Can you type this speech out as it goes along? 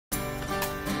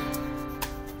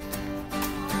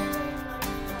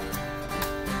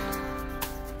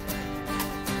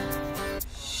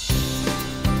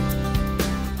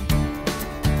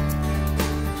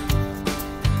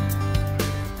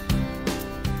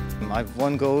I've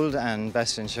won gold and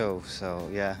best in show, so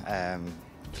yeah,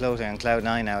 floating on cloud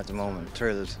nine now at the moment,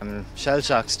 thrilled. I'm shell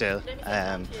shocked still.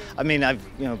 I mean,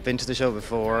 I've been to the show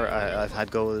before. I've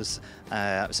had goals,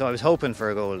 so I was hoping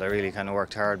for a gold. I really kind of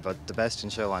worked hard, but the best in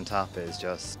show on top is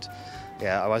just,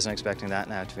 yeah, I wasn't expecting that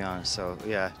now, to be honest. So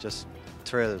yeah, just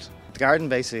thrilled. The garden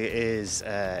basically is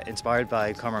inspired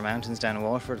by Comer Mountains down in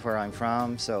Waterford, where I'm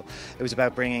from. So it was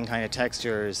about bringing kind of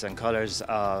textures and colours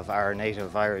of our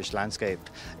native Irish landscape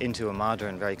into a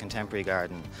modern, very contemporary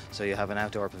garden. So you have an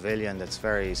outdoor pavilion that's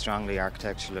very strongly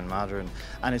architectural and modern,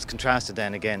 and it's contrasted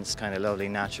then against kind of lovely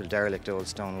natural derelict old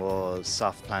stone walls,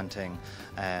 soft planting,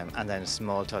 and then a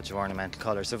small touch of ornamental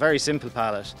colour. So very simple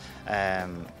palette,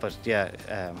 but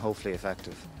yeah, hopefully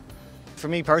effective. For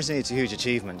me personally, it's a huge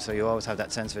achievement, so you always have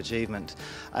that sense of achievement.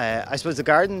 I suppose the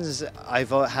gardens,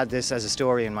 I've had this as a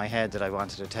story in my head that I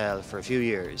wanted to tell for a few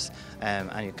years,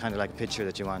 and you kind of like a picture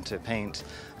that you want to paint.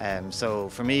 So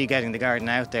for me, getting the garden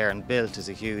out there and built is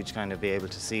a huge kind of be able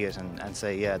to see it and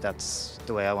say, yeah, that's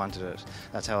the way I wanted it,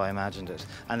 that's how I imagined it.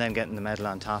 And then getting the medal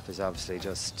on top is obviously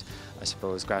just, I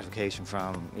suppose, gratification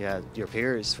from your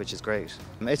peers, which is great.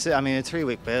 It's a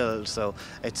 3-week build, so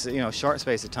it's short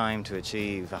space of time to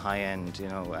achieve a high-end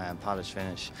polished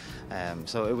finish.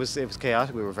 So it was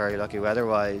chaotic. We were very lucky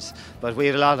weather-wise, but we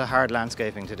had a lot of hard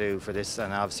landscaping to do for this,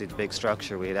 and obviously the big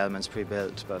structure. We had elements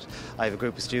pre-built, but I have a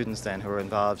group of students then who were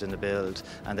involved in the build,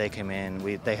 and they came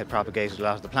in. They had propagated a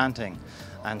lot of the planting,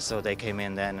 and so they came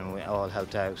in then, and we all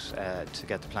helped out to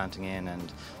get the planting in.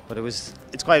 But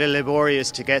it's quite a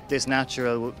laborious to get this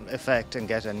natural effect and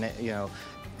get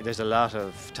there's a lot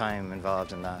of time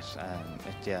involved in that.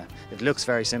 It looks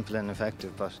very simple and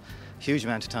effective, but huge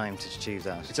amount of time to achieve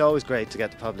that. It's always great to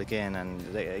get the public in,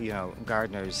 and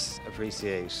gardeners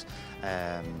appreciate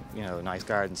a nice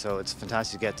garden, so it's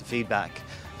fantastic to get the feedback.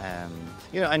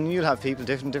 And you'll have people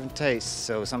different tastes,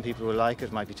 so some people will like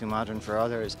it might be too modern for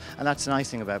others, and that's the nice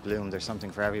thing about Bloom. There's something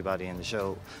for everybody in the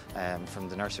show, from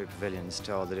the nursery pavilions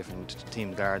to all the different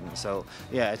themed gardens. So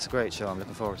yeah, it's a great show. I'm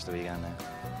looking forward to the weekend now.